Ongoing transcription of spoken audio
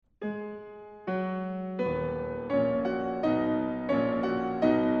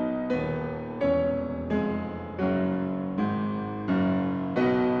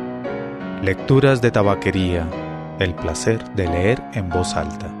Lecturas de tabaquería. El placer de leer en voz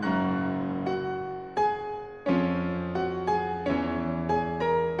alta.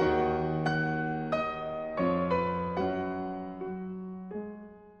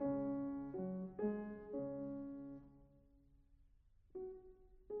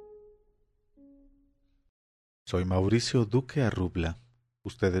 Soy Mauricio Duque Arrubla.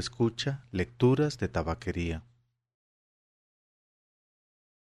 Usted escucha Lecturas de tabaquería.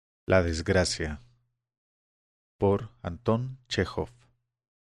 La desgracia, por Anton Chejov.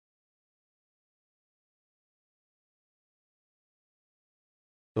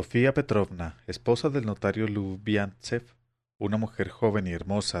 Sofía Petrovna, esposa del notario Lubiantsev, una mujer joven y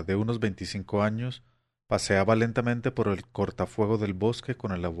hermosa de unos 25 años, paseaba lentamente por el cortafuego del bosque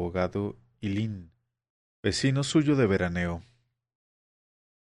con el abogado Ilín, vecino suyo de veraneo.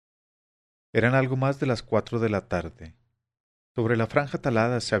 Eran algo más de las 4 de la tarde. Sobre la franja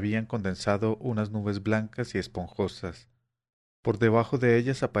talada se habían condensado unas nubes blancas y esponjosas. Por debajo de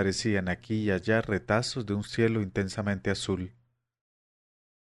ellas aparecían aquí y allá retazos de un cielo intensamente azul.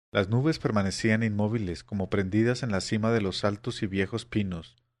 Las nubes permanecían inmóviles, como prendidas en la cima de los altos y viejos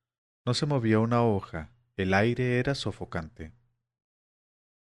pinos. No se movía una hoja, el aire era sofocante.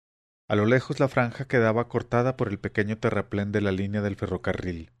 A lo lejos la franja quedaba cortada por el pequeño terraplén de la línea del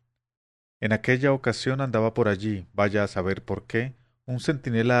ferrocarril. En aquella ocasión andaba por allí, vaya a saber por qué, un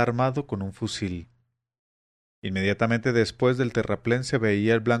centinela armado con un fusil. Inmediatamente después del terraplén se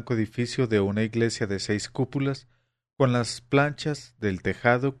veía el blanco edificio de una iglesia de 6 cúpulas, con las planchas del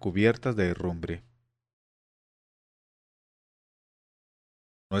tejado cubiertas de herrumbre.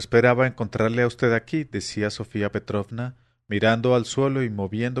 No esperaba encontrarle a usted aquí, decía Sofía Petrovna, mirando al suelo y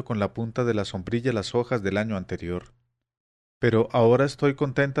moviendo con la punta de la sombrilla las hojas del año anterior. Pero ahora estoy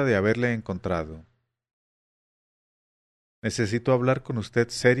contenta de haberle encontrado. Necesito hablar con usted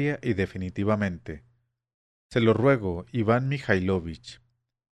seria y definitivamente. Se lo ruego, Iván Mikhailovich.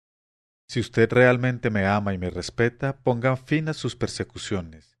 Si usted realmente me ama y me respeta, ponga fin a sus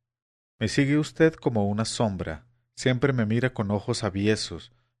persecuciones. Me sigue usted como una sombra, siempre me mira con ojos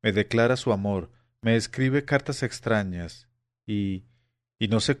aviesos, me declara su amor, me escribe cartas extrañas, y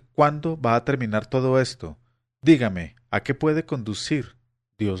no sé cuándo va a terminar todo esto. Dígame, ¿a qué puede conducir,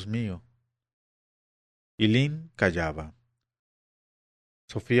 Dios mío? Ilín callaba.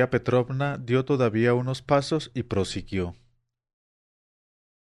 Sofía Petrovna dio todavía unos pasos y prosiguió.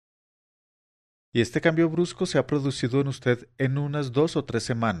 Y este cambio brusco se ha producido en usted en unas 2 o 3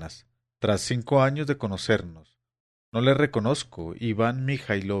 semanas, tras 5 años de conocernos. No le reconozco, Iván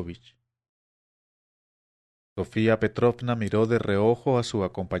Mikhailovich. Sofía Petrovna miró de reojo a su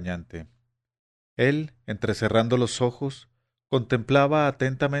acompañante. Él, entrecerrando los ojos, contemplaba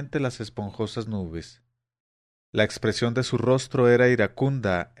atentamente las esponjosas nubes. La expresión de su rostro era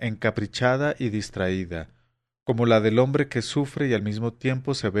iracunda, encaprichada y distraída, como la del hombre que sufre y al mismo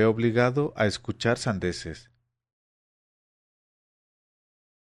tiempo se ve obligado a escuchar sandeces.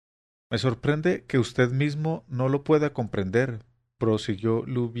 Me sorprende que usted mismo no lo pueda comprender, prosiguió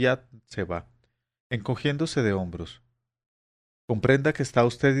Lubiántseva, encogiéndose de hombros. Comprenda que está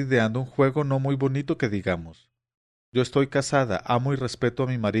usted ideando un juego no muy bonito que digamos. Yo estoy casada, amo y respeto a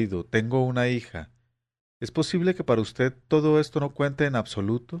mi marido, tengo una hija. ¿Es posible que para usted todo esto no cuente en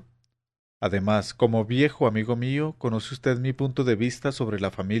absoluto? Además, como viejo amigo mío, conoce usted mi punto de vista sobre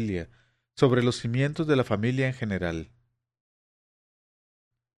la familia, sobre los cimientos de la familia en general.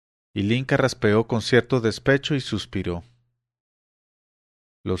 Ilín carraspeó con cierto despecho y suspiró.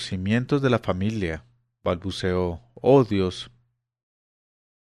 Los cimientos de la familia, balbuceó. Oh, Dios.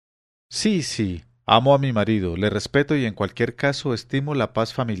 Sí, sí, amo a mi marido, le respeto y en cualquier caso estimo la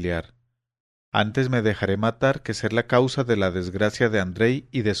paz familiar. Antes me dejaré matar que ser la causa de la desgracia de Andrei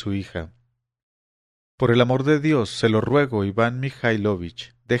y de su hija. Por el amor de Dios, se lo ruego, Iván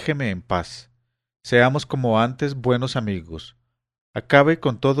Mikhailovich, déjeme en paz. Seamos como antes buenos amigos. Acabe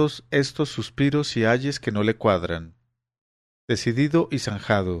con todos estos suspiros y ayes que no le cuadran. Decidido y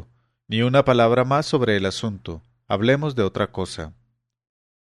zanjado, ni una palabra más sobre el asunto. Hablemos de otra cosa.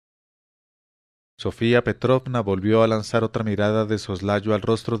 Sofía Petrovna volvió a lanzar otra mirada de soslayo al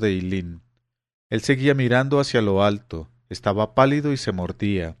rostro de Ilín. Él seguía mirando hacia lo alto, estaba pálido y se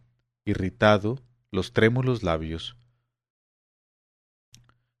mordía, irritado, los trémulos labios.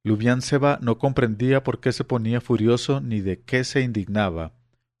 Lubiántseva no comprendía por qué se ponía furioso ni de qué se indignaba,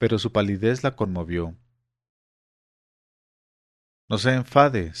 pero su palidez la conmovió. No se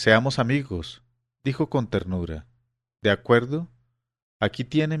enfade, seamos amigos, dijo con ternura. ¿De acuerdo? Aquí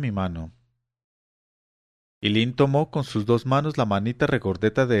tiene mi mano. Ilín tomó con sus 2 manos la manita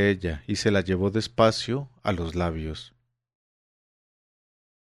regordeta de ella y se la llevó despacio a los labios.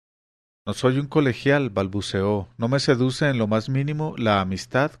 No soy un colegial, balbuceó. No me seduce en lo más mínimo la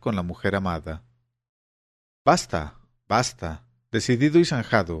amistad con la mujer amada. Basta, basta. Decidido y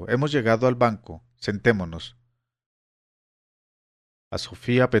zanjado, hemos llegado al banco. Sentémonos. A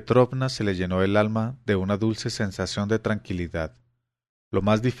Sofía Petrovna se le llenó el alma de una dulce sensación de tranquilidad. Lo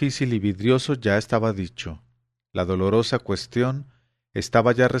más difícil y vidrioso ya estaba dicho. La dolorosa cuestión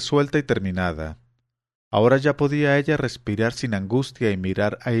estaba ya resuelta y terminada. Ahora ya podía ella respirar sin angustia y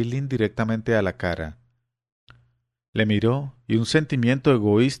mirar a Eileen directamente a la cara. Le miró, y un sentimiento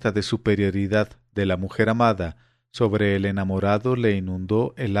egoísta de superioridad de la mujer amada sobre el enamorado le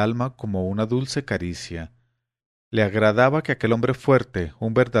inundó el alma como una dulce caricia. Le agradaba que aquel hombre fuerte,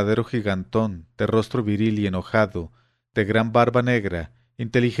 un verdadero gigantón, de rostro viril y enojado, de gran barba negra,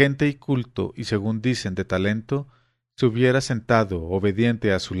 inteligente y culto, y según dicen de talento, se hubiera sentado,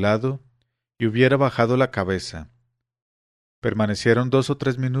 obediente, a su lado, y hubiera bajado la cabeza. Permanecieron 2 o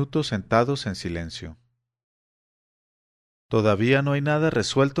 3 minutos sentados en silencio. Todavía no hay nada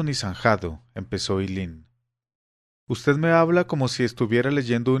resuelto ni zanjado, empezó Eileen. Usted me habla como si estuviera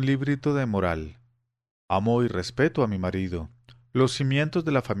leyendo un librito de moral. Amo y respeto a mi marido, los cimientos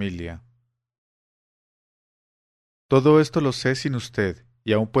de la familia. Todo esto lo sé sin usted,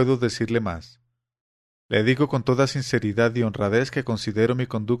 y aún puedo decirle más. Le digo con toda sinceridad y honradez que considero mi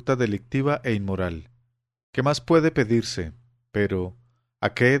conducta delictiva e inmoral. ¿Qué más puede pedirse? Pero,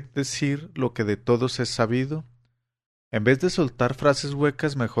 ¿a qué decir lo que de todos es sabido? En vez de soltar frases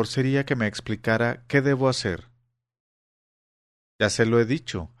huecas, mejor sería que me explicara qué debo hacer. Ya se lo he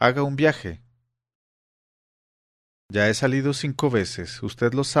dicho, haga un viaje. Ya he salido 5 veces,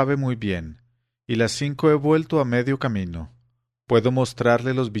 usted lo sabe muy bien, y las 5 he vuelto a medio camino. Puedo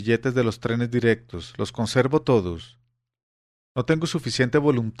mostrarle los billetes de los trenes directos, los conservo todos. No tengo suficiente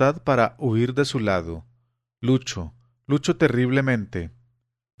voluntad para huir de su lado. Lucho terriblemente.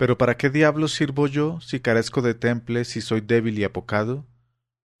 Pero ¿para qué diablos sirvo yo si carezco de temple, si soy débil y apocado?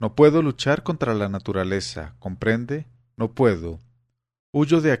 No puedo luchar contra la naturaleza, ¿comprende? No puedo.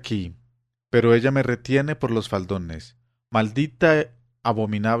 Huyo de aquí, pero ella me retiene por los faldones. Maldita,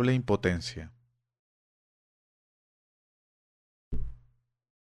 abominable impotencia.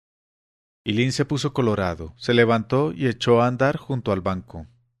 Eileen se puso colorado, se levantó y echó a andar junto al banco.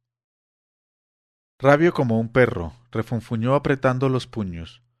 Rabio como un perro, refunfuñó apretando los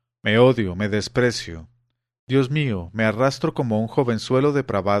puños. Me odio, me desprecio. Dios mío, me arrastro como un jovenzuelo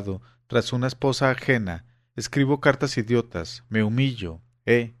depravado tras una esposa ajena, escribo cartas idiotas, me humillo,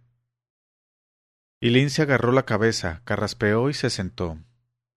 Eileen se agarró la cabeza, carraspeó y se sentó.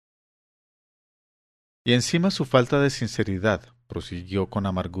 Y encima su falta de sinceridad, prosiguió con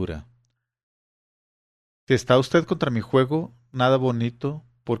amargura. Si está usted contra mi juego, nada bonito,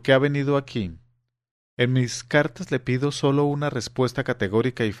 ¿por qué ha venido aquí? En mis cartas le pido solo una respuesta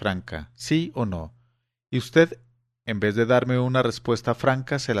categórica y franca, sí o no. Y usted, en vez de darme una respuesta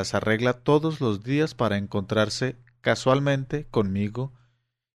franca, se las arregla todos los días para encontrarse casualmente conmigo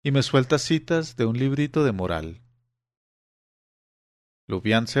y me suelta citas de un librito de moral.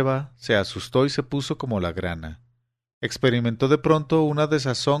 Lubiánceva se asustó y se puso como la grana. Experimentó de pronto una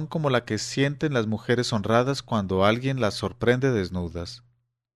desazón como la que sienten las mujeres honradas cuando alguien las sorprende desnudas.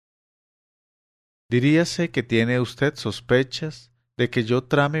 Diríase que tiene usted sospechas de que yo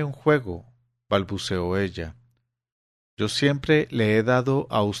trame un juego, balbuceó ella. Yo siempre le he dado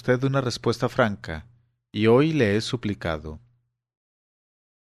a usted una respuesta franca, y hoy le he suplicado.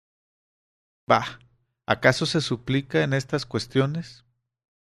 Bah, ¿acaso se suplica en estas cuestiones?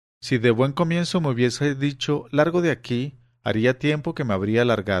 Si de buen comienzo me hubiese dicho largo de aquí, haría tiempo que me habría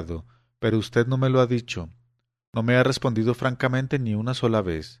largado, pero usted no me lo ha dicho. No me ha respondido francamente ni una sola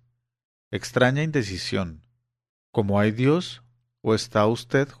vez. Extraña indecisión. ¿Como hay Dios? ¿O está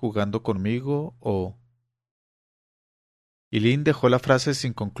usted jugando conmigo? ¿O...? Eileen dejó la frase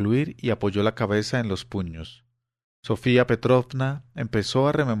sin concluir y apoyó la cabeza en los puños. Sofía Petrovna empezó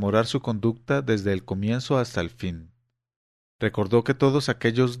a rememorar su conducta desde el comienzo hasta el fin. Recordó que todos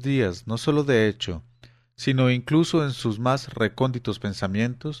aquellos días, no sólo de hecho, sino incluso en sus más recónditos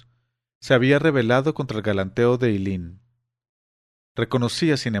pensamientos, se había rebelado contra el galanteo de Eileen.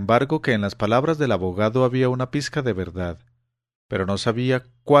 Reconocía, sin embargo, que en las palabras del abogado había una pizca de verdad, pero no sabía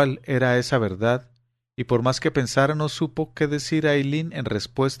cuál era esa verdad, y por más que pensara no supo qué decir a Eileen en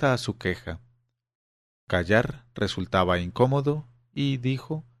respuesta a su queja. Callar resultaba incómodo, y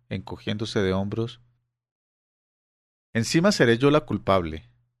dijo, encogiéndose de hombros, «Encima seré yo la culpable».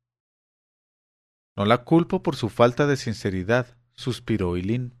 «No la culpo por su falta de sinceridad», suspiró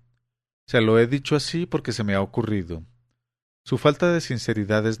Eileen. «Se lo he dicho así porque se me ha ocurrido. Su falta de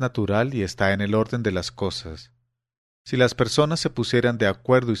sinceridad es natural y está en el orden de las cosas. Si las personas se pusieran de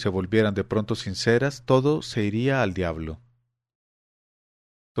acuerdo y se volvieran de pronto sinceras, todo se iría al diablo.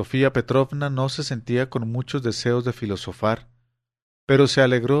 Sofía Petrovna no se sentía con muchos deseos de filosofar, pero se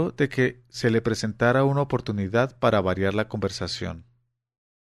alegró de que se le presentara una oportunidad para variar la conversación.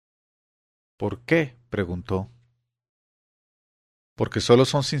 ¿Por qué? Preguntó. Porque solo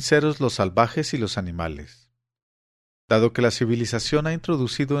son sinceros los salvajes y los animales. Dado que la civilización ha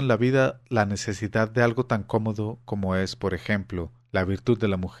introducido en la vida la necesidad de algo tan cómodo como es, por ejemplo, la virtud de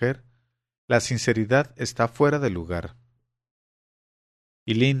la mujer, la sinceridad está fuera de lugar.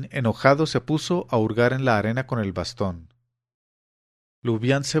 Y Lin, enojado, se puso a hurgar en la arena con el bastón.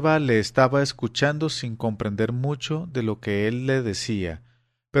 Lubiánceva le estaba escuchando sin comprender mucho de lo que él le decía,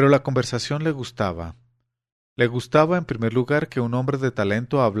 pero la conversación le gustaba. Le gustaba, en primer lugar, que un hombre de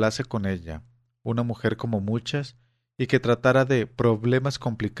talento hablase con ella, una mujer como muchas, y que tratara de problemas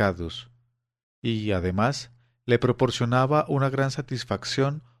complicados. Y, además, le proporcionaba una gran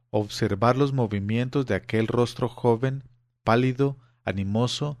satisfacción observar los movimientos de aquel rostro joven, pálido,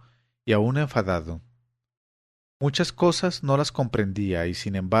 animoso y aún enfadado. Muchas cosas no las comprendía y,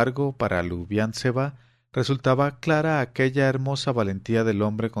 sin embargo, para Lubiánceva resultaba clara aquella hermosa valentía del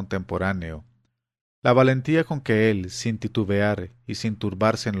hombre contemporáneo, la valentía con que él, sin titubear y sin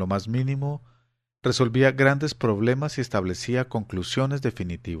turbarse en lo más mínimo, resolvía grandes problemas y establecía conclusiones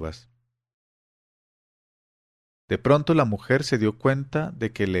definitivas. De pronto la mujer se dio cuenta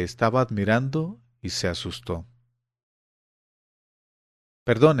de que le estaba admirando y se asustó.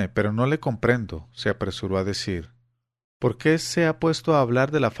 Perdone, pero no le comprendo, se apresuró a decir. ¿Por qué se ha puesto a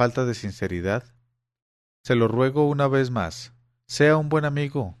hablar de la falta de sinceridad? Se lo ruego una vez más. Sea un buen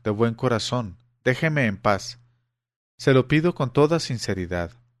amigo, de buen corazón. Déjeme en paz. Se lo pido con toda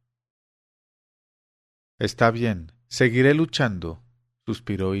sinceridad. Está bien, seguiré luchando,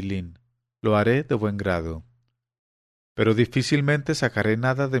 suspiró Ilín. Lo haré de buen grado. Pero difícilmente sacaré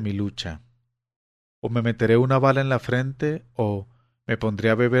nada de mi lucha. O me meteré una bala en la frente, o me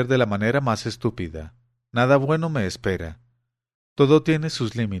pondré a beber de la manera más estúpida. Nada bueno me espera. Todo tiene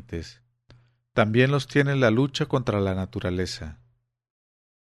sus límites. También los tiene la lucha contra la naturaleza.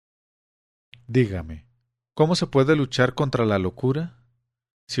 Dígame, ¿cómo se puede luchar contra la locura?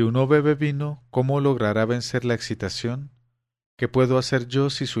 Si uno bebe vino, ¿cómo logrará vencer la excitación? ¿Qué puedo hacer yo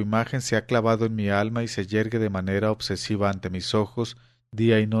si su imagen se ha clavado en mi alma y se yergue de manera obsesiva ante mis ojos,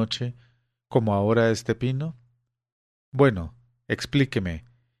 día y noche, como ahora este pino? Bueno, explíqueme,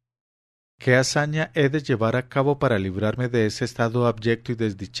 ¿qué hazaña he de llevar a cabo para librarme de ese estado abyecto y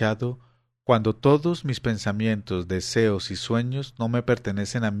desdichado, cuando todos mis pensamientos, deseos y sueños no me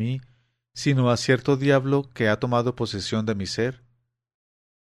pertenecen a mí, sino a cierto diablo que ha tomado posesión de mi ser?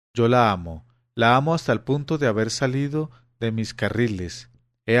 Yo la amo hasta el punto de haber salido de mis carriles,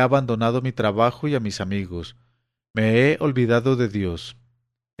 he abandonado mi trabajo y a mis amigos, me he olvidado de Dios.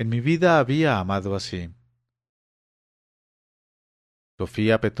 En mi vida había amado así.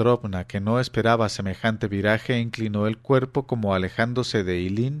 Sofía Petrovna, que no esperaba semejante viraje, inclinó el cuerpo como alejándose de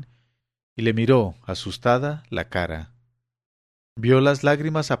Ilín y le miró, asustada, la cara. Vio las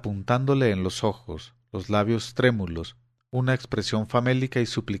lágrimas apuntándole en los ojos, los labios trémulos, una expresión famélica y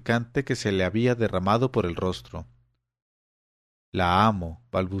suplicante que se le había derramado por el rostro. La amo,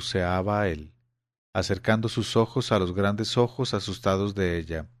 balbuceaba él, acercando sus ojos a los grandes ojos asustados de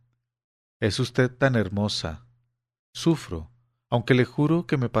ella. Es usted tan hermosa. Sufro, aunque le juro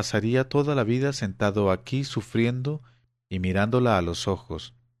que me pasaría toda la vida sentado aquí sufriendo y mirándola a los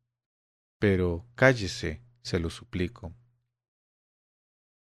ojos. Pero cállese, se lo suplico.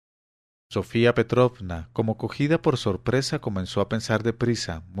 Sofía Petrovna, como cogida por sorpresa, comenzó a pensar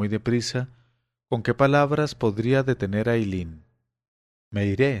deprisa, muy deprisa, con qué palabras podría detener a Ailín. Me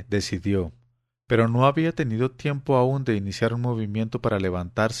iré, decidió, pero no había tenido tiempo aún de iniciar un movimiento para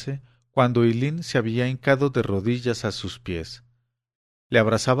levantarse, cuando Ailín se había hincado de rodillas a sus pies. Le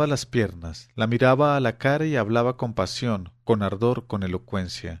abrazaba las piernas, la miraba a la cara y hablaba con pasión, con ardor, con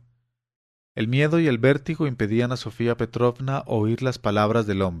elocuencia. El miedo y el vértigo impedían a Sofía Petrovna oír las palabras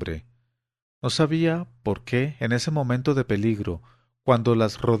del hombre. No sabía por qué, en ese momento de peligro, cuando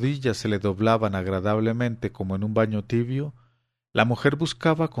las rodillas se le doblaban agradablemente como en un baño tibio, la mujer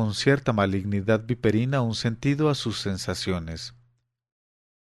buscaba con cierta malignidad viperina un sentido a sus sensaciones.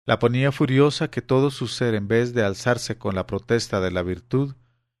 La ponía furiosa que todo su ser, en vez de alzarse con la protesta de la virtud,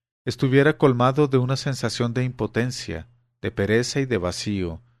 estuviera colmado de una sensación de impotencia, de pereza y de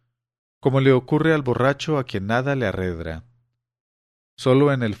vacío, como le ocurre al borracho a quien nada le arredra.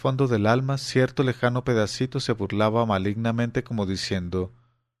 Sólo en el fondo del alma cierto lejano pedacito se burlaba malignamente como diciendo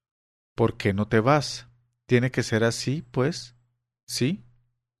 ¿por qué no te vas? ¿Tiene que ser así, pues? ¿Sí?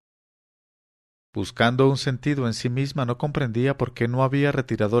 Buscando un sentido en sí misma, no comprendía por qué no había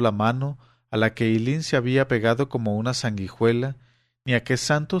retirado la mano a la que Eileen se había pegado como una sanguijuela, ni a qué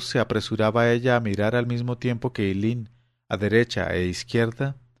santos se apresuraba ella a mirar al mismo tiempo que Eileen, a derecha e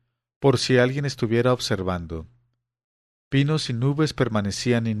izquierda, por si alguien estuviera observando. Pinos y nubes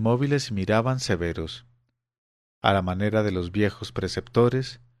permanecían inmóviles y miraban severos, a la manera de los viejos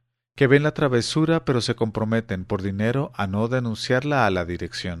preceptores, que ven la travesura pero se comprometen por dinero a no denunciarla a la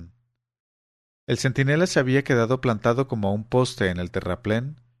dirección. El centinela se había quedado plantado como a un poste en el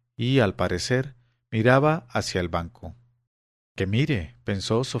terraplén y, al parecer, miraba hacia el banco. —Que mire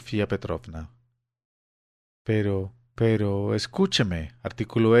 —pensó Sofía Petrovna. Pero, escúcheme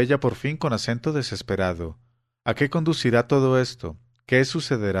 —articuló ella por fin con acento desesperado—, ¿a qué conducirá todo esto? ¿Qué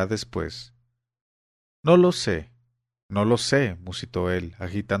sucederá después? No lo sé, musitó él,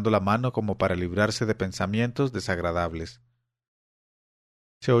 agitando la mano como para librarse de pensamientos desagradables.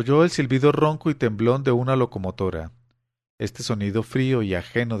 Se oyó el silbido ronco y temblón de una locomotora. Este sonido frío y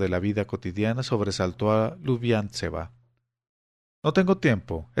ajeno de la vida cotidiana sobresaltó a Lubiántseva. No tengo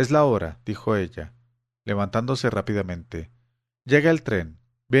tiempo, es la hora, dijo ella, levantándose rápidamente. Llega el tren,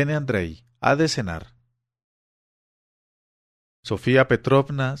 viene Andrei, ha de cenar. Sofía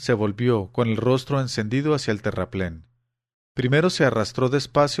Petrovna se volvió, con el rostro encendido hacia el terraplén. Primero se arrastró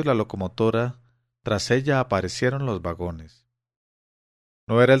despacio la locomotora, tras ella aparecieron los vagones.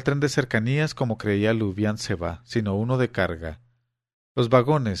 No era el tren de cercanías como creía Lubiántseva, sino uno de carga. Los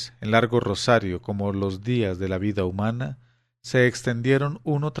vagones, en largo rosario como los días de la vida humana, se extendieron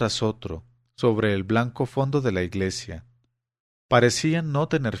uno tras otro, sobre el blanco fondo de la iglesia. Parecían no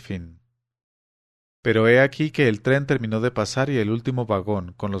tener fin. Pero he aquí que el tren terminó de pasar y el último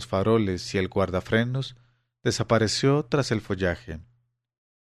vagón, con los faroles y el guardafrenos, desapareció tras el follaje.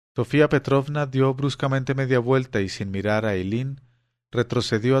 Sofía Petrovna dio bruscamente media vuelta y sin mirar a Eileen,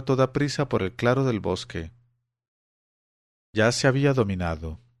 retrocedió a toda prisa por el claro del bosque. Ya se había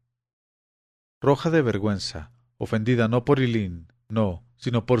dominado. Roja de vergüenza, ofendida no por Eileen, no,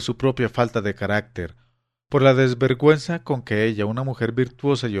 sino por su propia falta de carácter, por la desvergüenza con que ella, una mujer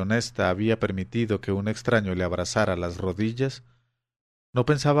virtuosa y honesta, había permitido que un extraño le abrazara las rodillas, no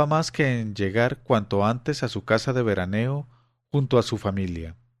pensaba más que en llegar cuanto antes a su casa de veraneo junto a su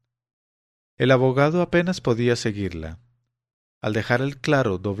familia. El abogado apenas podía seguirla. Al dejar el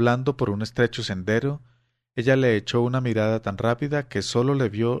claro doblando por un estrecho sendero, ella le echó una mirada tan rápida que sólo le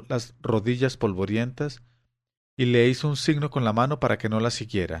vio las rodillas polvorientas y le hizo un signo con la mano para que no la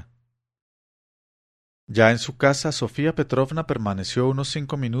siguiera. Ya en su casa, Sofía Petrovna permaneció unos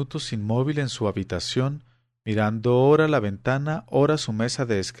 5 minutos inmóvil en su habitación, mirando ora la ventana, ora su mesa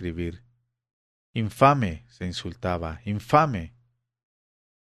de escribir. «Infame», se insultaba, «infame».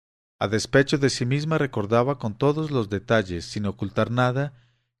 A despecho de sí misma recordaba con todos los detalles, sin ocultar nada,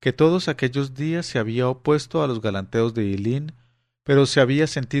 que todos aquellos días se había opuesto a los galanteos de Eileen, pero se había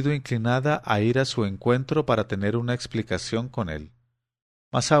sentido inclinada a ir a su encuentro para tener una explicación con él.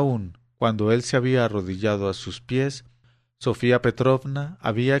 Más aún, cuando él se había arrodillado a sus pies, Sofía Petrovna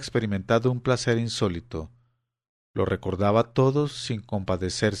había experimentado un placer insólito. Lo recordaba todo sin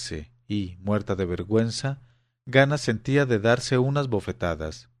compadecerse y, muerta de vergüenza, ganas sentía de darse unas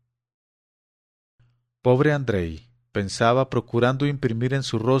bofetadas. Pobre Andrei, pensaba, procurando imprimir en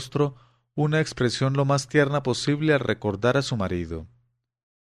su rostro una expresión lo más tierna posible al recordar a su marido.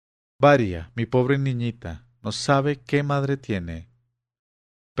 Varia, mi pobre niñita, no sabe qué madre tiene.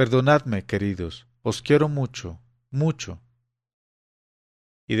 Perdonadme, queridos, os quiero mucho, mucho.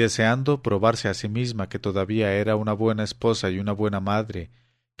 Y deseando probarse a sí misma que todavía era una buena esposa y una buena madre,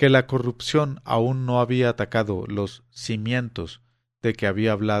 que la corrupción aún no había atacado los cimientos de que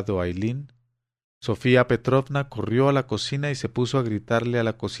había hablado Eileen, Sofía Petrovna corrió a la cocina y se puso a gritarle a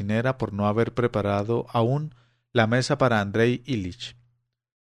la cocinera por no haber preparado aún la mesa para Andrei Ilich.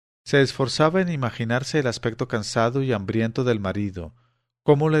 Se esforzaba en imaginarse el aspecto cansado y hambriento del marido,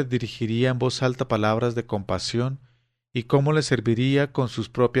 cómo le dirigiría en voz alta palabras de compasión y cómo le serviría con sus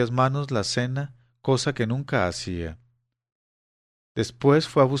propias manos la cena, cosa que nunca hacía. Después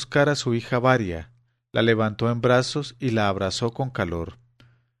fue a buscar a su hija Varia, la levantó en brazos y la abrazó con calor.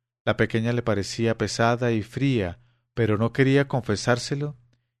 La pequeña le parecía pesada y fría, pero no quería confesárselo,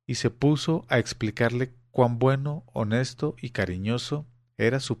 y se puso a explicarle cuán bueno, honesto y cariñoso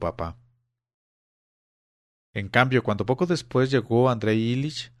era su papá. En cambio, cuando poco después llegó Andrei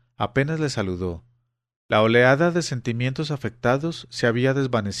Ilich, apenas le saludó. La oleada de sentimientos afectados se había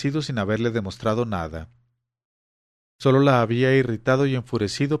desvanecido sin haberle demostrado nada. Sólo la había irritado y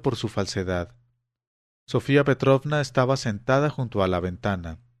enfurecido por su falsedad. Sofía Petrovna estaba sentada junto a la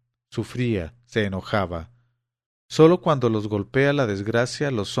ventana. Sufría, se enojaba. Sólo cuando los golpea la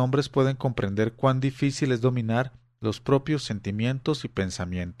desgracia los hombres pueden comprender cuán difícil es dominar los propios sentimientos y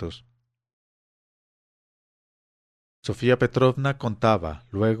pensamientos. Sofía Petrovna contaba,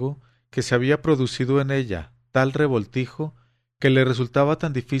 luego, que se había producido en ella tal revoltijo que le resultaba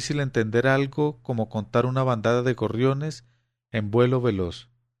tan difícil entender algo como contar una bandada de gorriones en vuelo veloz.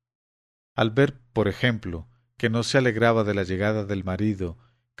 Al ver, por ejemplo, que no se alegraba de la llegada del marido,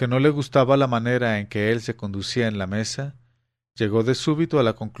 que no le gustaba la manera en que él se conducía en la mesa, llegó de súbito a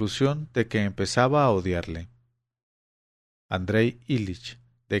la conclusión de que empezaba a odiarle. Andrei Ilich,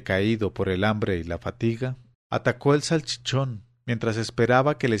 decaído por el hambre y la fatiga, atacó el salchichón mientras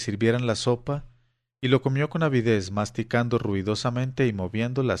esperaba que le sirvieran la sopa y lo comió con avidez, masticando ruidosamente y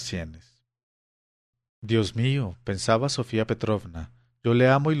moviendo las sienes. Dios mío, pensaba Sofía Petrovna, yo le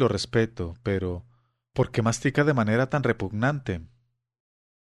amo y lo respeto, pero ¿por qué mastica de manera tan repugnante?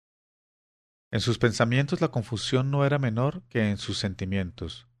 En sus pensamientos la confusión no era menor que en sus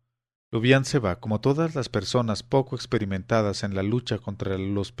sentimientos. Lubiánceva, como todas las personas poco experimentadas en la lucha contra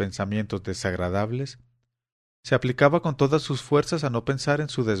los pensamientos desagradables, se aplicaba con todas sus fuerzas a no pensar en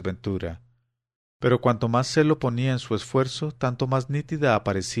su desventura, pero cuanto más celo ponía en su esfuerzo, tanto más nítida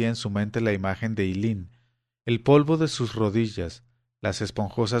aparecía en su mente la imagen de Ailín, el polvo de sus rodillas, las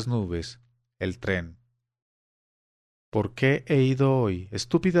esponjosas nubes, el tren. ¿Por qué he ido hoy?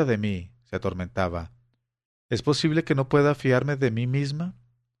 Estúpida de mí, se atormentaba. ¿Es posible que no pueda fiarme de mí misma?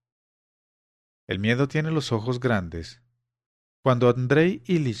 El miedo tiene los ojos grandes. Cuando Andrei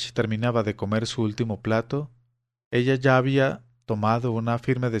Ilich terminaba de comer su último plato, ella ya había tomado una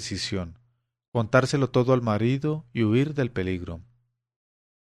firme decisión: contárselo todo al marido y huir del peligro.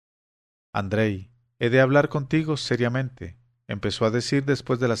 Andrei, he de hablar contigo seriamente, empezó a decir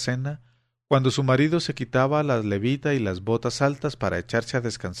después de la cena, cuando su marido se quitaba la levita y las botas altas para echarse a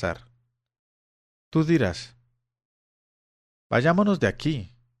descansar. Tú dirás: vayámonos de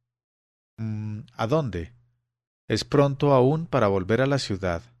aquí. ¿A dónde? Es pronto aún para volver a la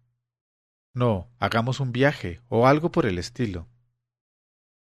ciudad. No, hagamos un viaje o algo por el estilo.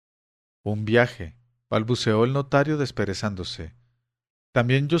 Un viaje, balbuceó el notario desperezándose.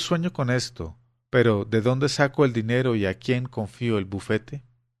 También yo sueño con esto, pero ¿de dónde saco el dinero y a quién confío el bufete?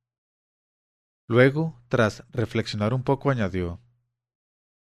 Luego, tras reflexionar un poco, añadió: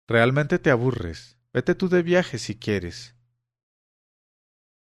 realmente te aburres. Vete tú de viaje si quieres.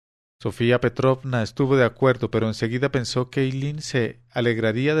 Sofía Petrovna estuvo de acuerdo, pero enseguida pensó que Ailín se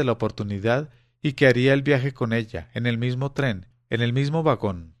alegraría de la oportunidad y que haría el viaje con ella, en el mismo tren, en el mismo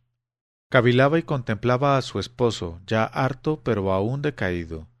vagón. Cavilaba y contemplaba a su esposo, ya harto pero aún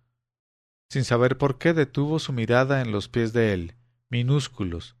decaído. Sin saber por qué detuvo su mirada en los pies de él,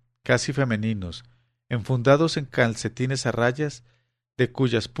 minúsculos, casi femeninos, enfundados en calcetines a rayas, de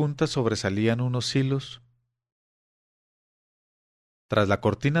cuyas puntas sobresalían unos hilos. Tras la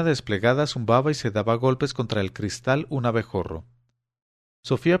cortina desplegada zumbaba y se daba golpes contra el cristal un abejorro.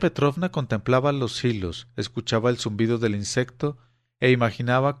 Sofía Petrovna contemplaba los hilos, escuchaba el zumbido del insecto e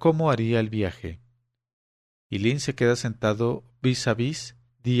imaginaba cómo haría el viaje. Ailín se queda sentado vis a vis,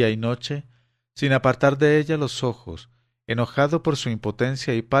 día y noche, sin apartar de ella los ojos, enojado por su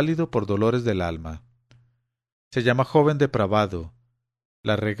impotencia y pálido por dolores del alma. Se llama joven depravado,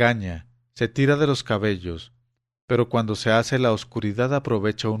 la regaña, se tira de los cabellos, pero cuando se hace la oscuridad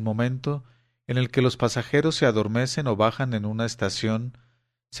aprovecha un momento en el que los pasajeros se adormecen o bajan en una estación,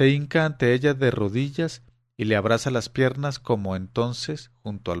 se hinca ante ella de rodillas y le abraza las piernas como entonces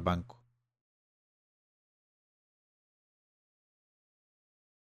junto al banco.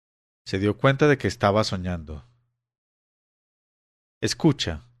 Se dio cuenta de que estaba soñando.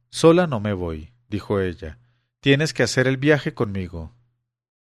 Escucha, sola no me voy, dijo ella. Tienes que hacer el viaje conmigo.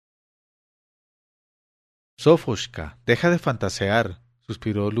 Sofoshka, deja de fantasear,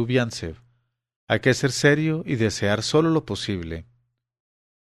 suspiró Lubiánzev. Hay que ser serio y desear solo lo posible.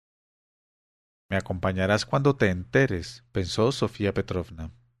 Me acompañarás cuando te enteres, pensó Sofía Petrovna.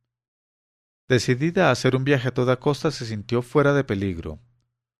 Decidida a hacer un viaje a toda costa, se sintió fuera de peligro.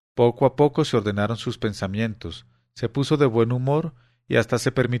 Poco a poco se ordenaron sus pensamientos, se puso de buen humor y hasta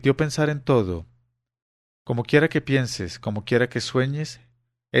se permitió pensar en todo. Como quiera que pienses, como quiera que sueñes,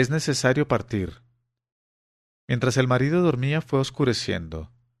 es necesario partir. Mientras el marido dormía fue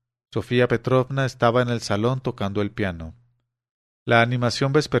oscureciendo. Sofía Petrovna estaba en el salón tocando el piano. La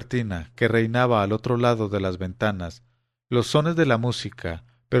animación vespertina que reinaba al otro lado de las ventanas, los sones de la música,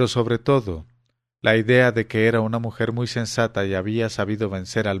 pero sobre todo la idea de que era una mujer muy sensata y había sabido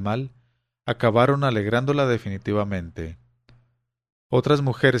vencer al mal, acabaron alegrándola definitivamente. Otras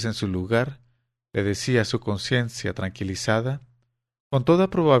mujeres en su lugar, le decía su conciencia tranquilizada, Con toda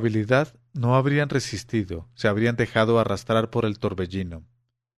probabilidad no habrían resistido, se habrían dejado arrastrar por el torbellino.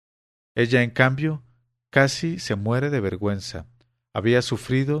 Ella, en cambio, casi se muere de vergüenza. Había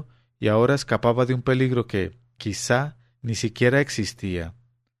sufrido y ahora escapaba de un peligro que, quizá, ni siquiera existía.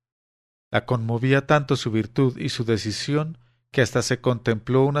 La conmovía tanto su virtud y su decisión que hasta se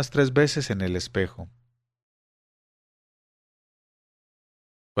contempló unas 3 veces en el espejo.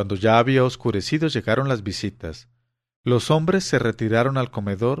 Cuando ya había oscurecido llegaron las visitas. Los hombres se retiraron al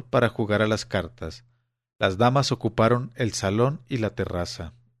comedor para jugar a las cartas. Las damas ocuparon el salón y la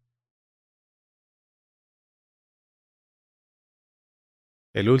terraza.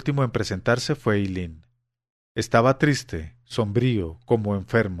 El último en presentarse fue Eileen. Estaba triste, sombrío, como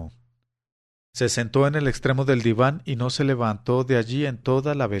enfermo. Se sentó en el extremo del diván y no se levantó de allí en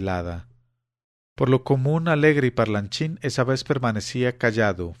toda la velada. Por lo común, alegre y parlanchín, esa vez permanecía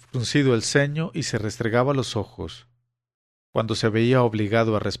callado, fruncido el ceño y se restregaba los ojos. Cuando se veía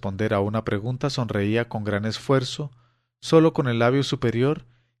obligado a responder a una pregunta, sonreía con gran esfuerzo, solo con el labio superior,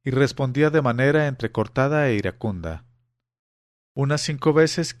 y respondía de manera entrecortada e iracunda. Unas 5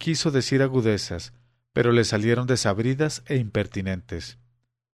 veces quiso decir agudezas, pero le salieron desabridas e impertinentes.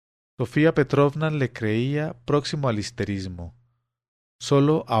 Sofía Petrovna le creía próximo al histerismo.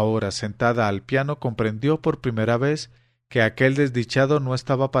 Sólo ahora, sentada al piano, comprendió por primera vez que aquel desdichado no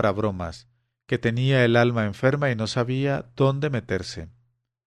estaba para bromas, que tenía el alma enferma y no sabía dónde meterse.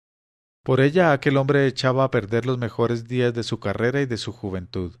 Por ella aquel hombre echaba a perder los mejores días de su carrera y de su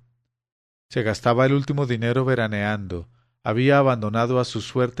juventud. Se gastaba el último dinero veraneando, había abandonado a su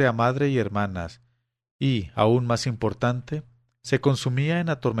suerte a madre y hermanas, y, aún más importante, se consumía en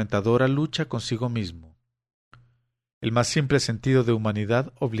atormentadora lucha consigo mismo. El más simple sentido de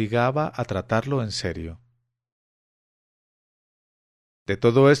humanidad obligaba a tratarlo en serio. De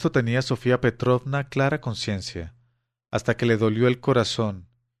todo esto tenía Sofía Petrovna clara conciencia, hasta que le dolió el corazón,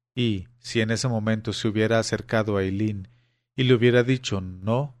 y, si en ese momento se hubiera acercado a Eileen y le hubiera dicho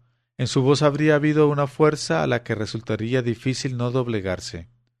no, en su voz habría habido una fuerza a la que resultaría difícil no doblegarse.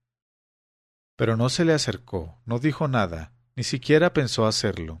 Pero no se le acercó, no dijo nada, ni siquiera pensó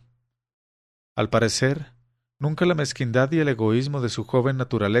hacerlo. Al parecer, nunca la mezquindad y el egoísmo de su joven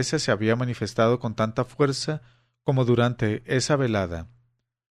naturaleza se había manifestado con tanta fuerza como durante esa velada.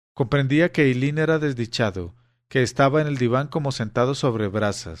 Comprendía que Eileen era desdichado, que estaba en el diván como sentado sobre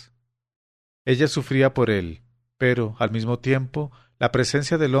brasas. Ella sufría por él, pero, al mismo tiempo, la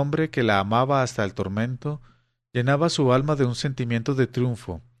presencia del hombre que la amaba hasta el tormento llenaba su alma de un sentimiento de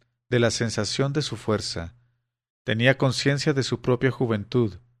triunfo, de la sensación de su fuerza. Tenía conciencia de su propia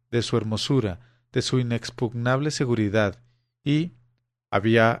juventud, de su hermosura, de su inexpugnable seguridad, y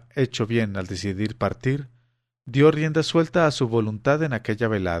había hecho bien al decidir partir, dio rienda suelta a su voluntad en aquella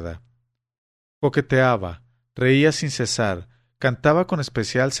velada. Coqueteaba, reía sin cesar, cantaba con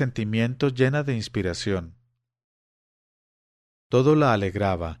especial sentimiento, llena de inspiración. Todo la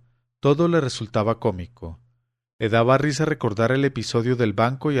alegraba, todo le resultaba cómico. Le daba risa recordar el episodio del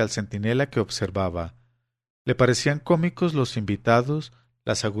banco y al centinela que observaba. Le parecían cómicos los invitados,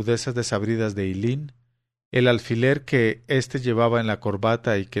 las agudezas desabridas de Eileen, el alfiler que éste llevaba en la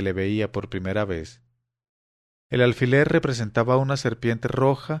corbata y que le veía por primera vez. El alfiler representaba una serpiente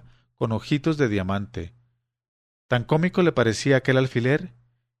roja con ojitos de diamante. Tan cómico le parecía aquel alfiler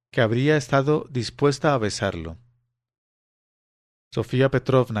que habría estado dispuesta a besarlo. Sofía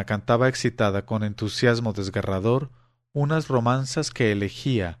Petrovna cantaba excitada con entusiasmo desgarrador unas romanzas que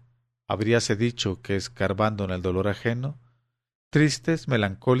elegía, habríase dicho que escarbando en el dolor ajeno, tristes,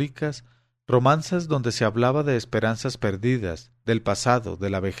 melancólicas, romanzas donde se hablaba de esperanzas perdidas, del pasado, de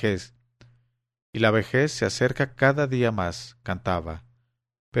la vejez. Y la vejez se acerca cada día más, cantaba.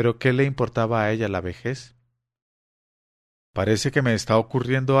 ¿Pero qué le importaba a ella la vejez? Parece que me está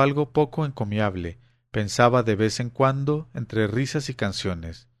ocurriendo algo poco encomiable, pensaba de vez en cuando entre risas y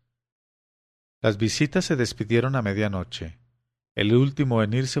canciones. Las visitas se despidieron a medianoche. El último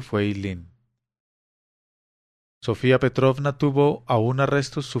en irse fue Eileen. Sofía Petrovna tuvo aún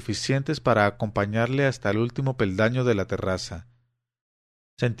arrestos suficientes para acompañarle hasta el último peldaño de la terraza.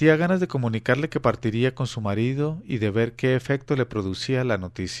 Sentía ganas de comunicarle que partiría con su marido y de ver qué efecto le producía la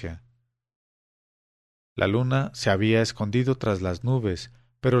noticia. La luna se había escondido tras las nubes,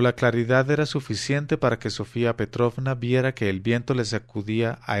 pero la claridad era suficiente para que Sofía Petrovna viera que el viento le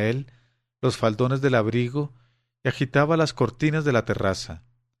sacudía a él los faldones del abrigo y agitaba las cortinas de la terraza.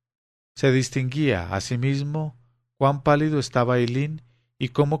 Se distinguía, asimismo, cuán pálido estaba Eileen y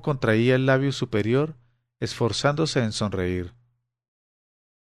cómo contraía el labio superior, esforzándose en sonreír.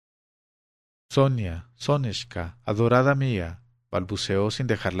 Sonia, Soneshka, adorada mía, balbuceó sin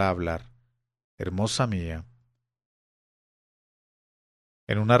dejarla hablar. Hermosa mía.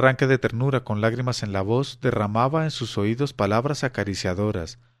 En un arranque de ternura, con lágrimas en la voz, derramaba en sus oídos palabras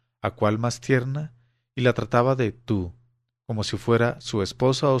acariciadoras, a cual más tierna, y la trataba de tú, como si fuera su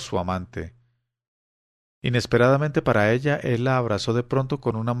esposa o su amante. Inesperadamente para ella, él la abrazó de pronto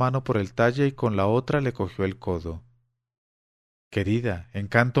con una mano por el talle y con la otra le cogió el codo. Querida,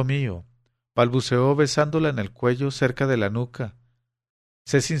 encanto mío, balbuceó besándola en el cuello cerca de la nuca.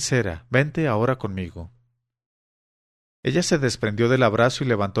 Sé sincera, vente ahora conmigo. Ella se desprendió del abrazo y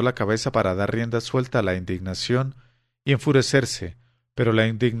levantó la cabeza para dar rienda suelta a la indignación y enfurecerse, pero la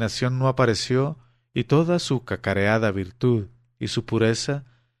indignación no apareció y toda su cacareada virtud y su pureza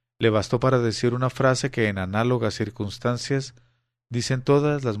le bastó para decir una frase que en análogas circunstancias dicen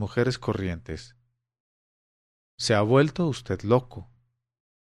todas las mujeres corrientes. Se ha vuelto usted loco.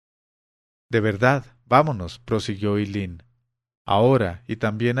 De verdad, vámonos, prosiguió Eileen. Ahora, y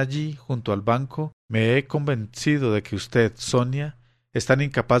también allí, junto al banco, me he convencido de que usted, Sonia, es tan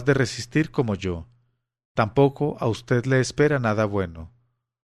incapaz de resistir como yo. Tampoco a usted le espera nada bueno.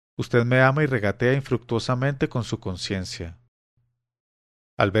 Usted me ama y regatea infructuosamente con su conciencia.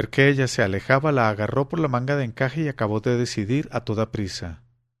 Al ver que ella se alejaba, la agarró por la manga de encaje y acabó de decidir a toda prisa.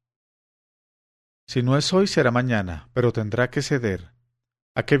 Si no es hoy, será mañana, pero tendrá que ceder.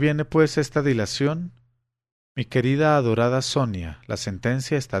 ¿A qué viene, pues, esta dilación? Mi querida adorada Sonia, la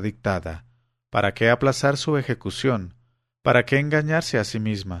sentencia está dictada. ¿Para qué aplazar su ejecución? ¿Para qué engañarse a sí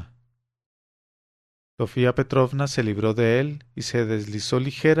misma? Sofía Petrovna se libró de él y se deslizó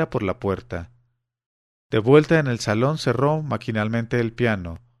ligera por la puerta. De vuelta en el salón cerró maquinalmente el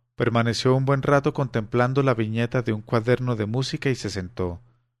piano, permaneció un buen rato contemplando la viñeta de un cuaderno de música y se sentó.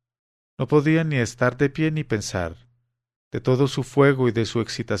 No podía ni estar de pie ni pensar. De todo su fuego y de su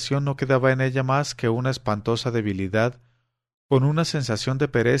excitación no quedaba en ella más que una espantosa debilidad, con una sensación de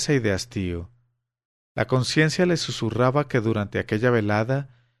pereza y de hastío. La conciencia le susurraba que durante aquella velada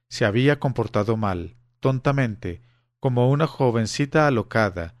se había comportado mal, tontamente, como una jovencita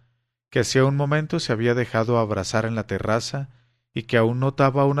alocada, que hacía un momento se había dejado abrazar en la terraza y que aún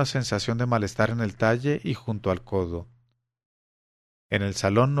notaba una sensación de malestar en el talle y junto al codo. En el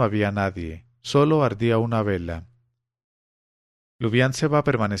salón no había nadie, solo ardía una vela. Lubiánceva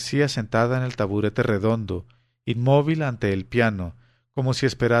permanecía sentada en el taburete redondo, inmóvil ante el piano, como si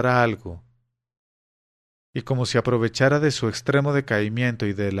esperara algo, y como si aprovechara de su extremo decaimiento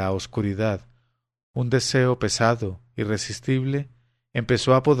y de la oscuridad. Un deseo pesado, irresistible,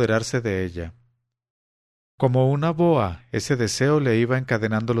 empezó a apoderarse de ella. Como una boa, ese deseo le iba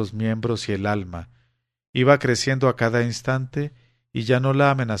encadenando los miembros y el alma, iba creciendo a cada instante y ya no la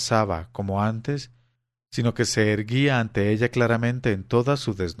amenazaba, como antes, sino que se erguía ante ella claramente en toda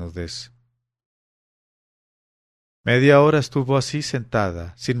su desnudez. Media hora estuvo así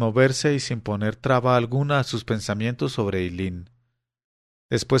sentada, sin moverse y sin poner traba alguna a sus pensamientos sobre Eileen.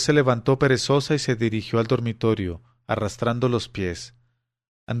 Después se levantó perezosa y se dirigió al dormitorio, arrastrando los pies.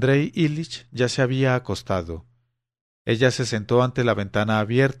 Andrei Ilich ya se había acostado. Ella se sentó ante la ventana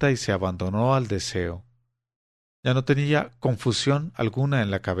abierta y se abandonó al deseo. Ya no tenía confusión alguna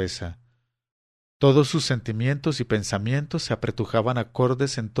en la cabeza. Todos sus sentimientos y pensamientos se apretujaban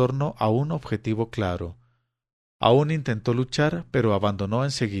acordes en torno a un objetivo claro. Aún intentó luchar, pero abandonó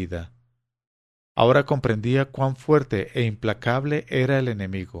enseguida. Ahora comprendía cuán fuerte e implacable era el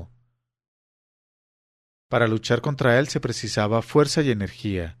enemigo. Para luchar contra él se precisaba fuerza y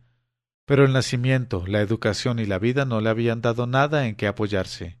energía, pero el nacimiento, la educación y la vida no le habían dado nada en que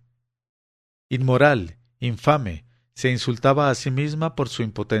apoyarse. Inmoral, infame, se insultaba a sí misma por su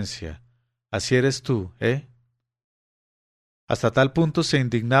impotencia. Así eres tú, ¿eh? Hasta tal punto se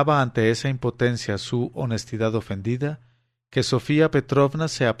indignaba ante esa impotencia su honestidad ofendida, que Sofía Petrovna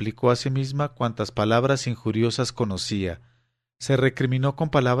se aplicó a sí misma cuantas palabras injuriosas conocía, se recriminó con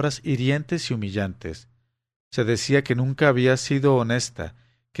palabras hirientes y humillantes. Se decía que nunca había sido honesta,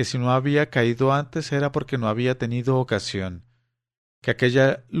 que si no había caído antes era porque no había tenido ocasión, que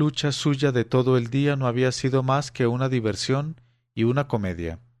aquella lucha suya de todo el día no había sido más que una diversión y una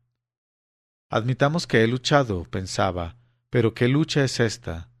comedia. Admitamos que he luchado, pensaba, pero ¿qué lucha es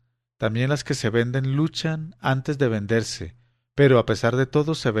esta? También las que se venden luchan antes de venderse, pero a pesar de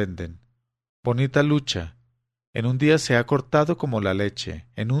todo se venden. Bonita lucha. En un día se ha cortado como la leche,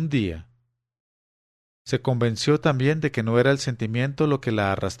 en un día. Se convenció también de que no era el sentimiento lo que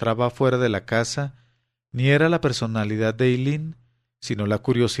la arrastraba fuera de la casa, ni era la personalidad de Eileen, sino la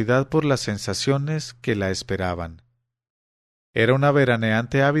curiosidad por las sensaciones que la esperaban. Era una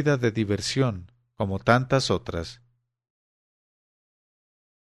veraneante ávida de diversión, como tantas otras.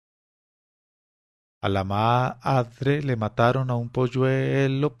 A la madre le mataron a un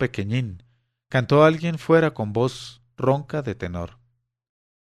polluelo pequeñín. Cantó alguien fuera con voz ronca de tenor.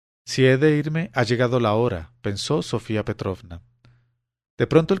 Si he de irme, ha llegado la hora, pensó Sofía Petrovna. De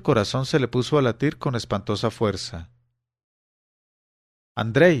pronto el corazón se le puso a latir con espantosa fuerza.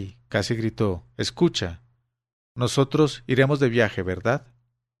 Andrei, casi gritó, escucha. Nosotros iremos de viaje, ¿verdad?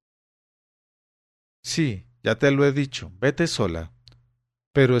 Sí, ya te lo he dicho, vete sola.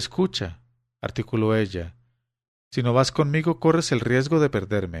 Pero escucha, articuló ella, si no vas conmigo corres el riesgo de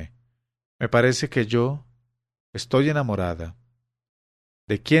perderme. Me parece que yo estoy enamorada.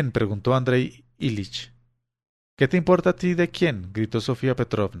 ¿De quién? Preguntó Andrei Ilich. ¿Qué te importa a ti de quién? Gritó Sofía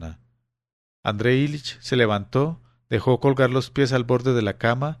Petrovna. Andrei Ilich se levantó, dejó colgar los pies al borde de la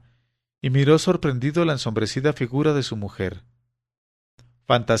cama y miró sorprendido la ensombrecida figura de su mujer.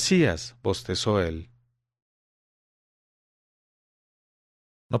 Fantasías, bostezó él.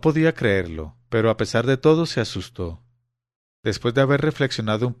 No podía creerlo, pero a pesar de todo se asustó. Después de haber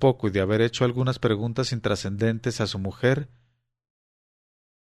reflexionado un poco y de haber hecho algunas preguntas intrascendentes a su mujer,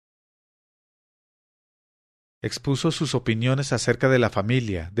 expuso sus opiniones acerca de la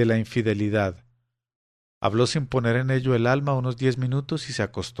familia, de la infidelidad. Habló sin poner en ello el alma unos 10 minutos y se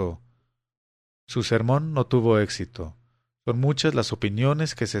acostó. Su sermón no tuvo éxito. Son muchas las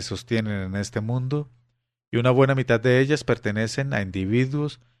opiniones que se sostienen en este mundo, y una buena mitad de ellas pertenecen a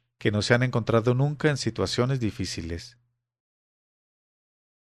individuos que no se han encontrado nunca en situaciones difíciles.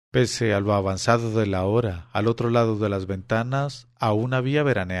 Pese a lo avanzado de la hora, al otro lado de las ventanas aún había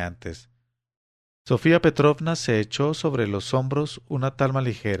veraneantes. Sofía Petrovna se echó sobre los hombros una talma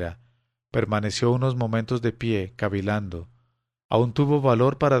ligera, permaneció unos momentos de pie, cavilando. Aún tuvo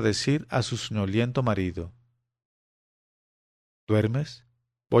valor para decir a su soñoliento marido: ¿Duermes?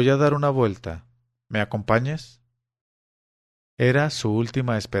 Voy a dar una vuelta. ¿Me acompañas? Era su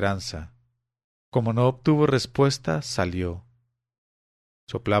última esperanza. Como no obtuvo respuesta, salió.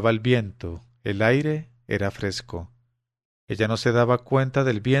 Soplaba el viento, el aire era fresco. Ella no se daba cuenta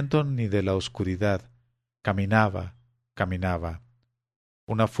del viento ni de la oscuridad. Caminaba, caminaba.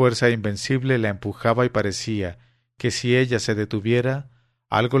 Una fuerza invencible la empujaba y parecía que si ella se detuviera,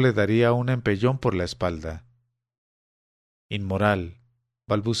 algo le daría un empellón por la espalda. Inmoral,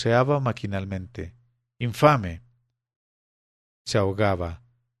 balbuceaba maquinalmente. Infame. Se ahogaba,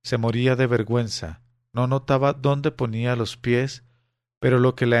 se moría de vergüenza, no notaba dónde ponía los pies, pero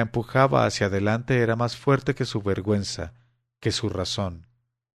lo que la empujaba hacia adelante era más fuerte que su vergüenza, que su razón,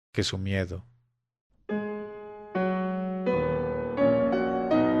 que su miedo.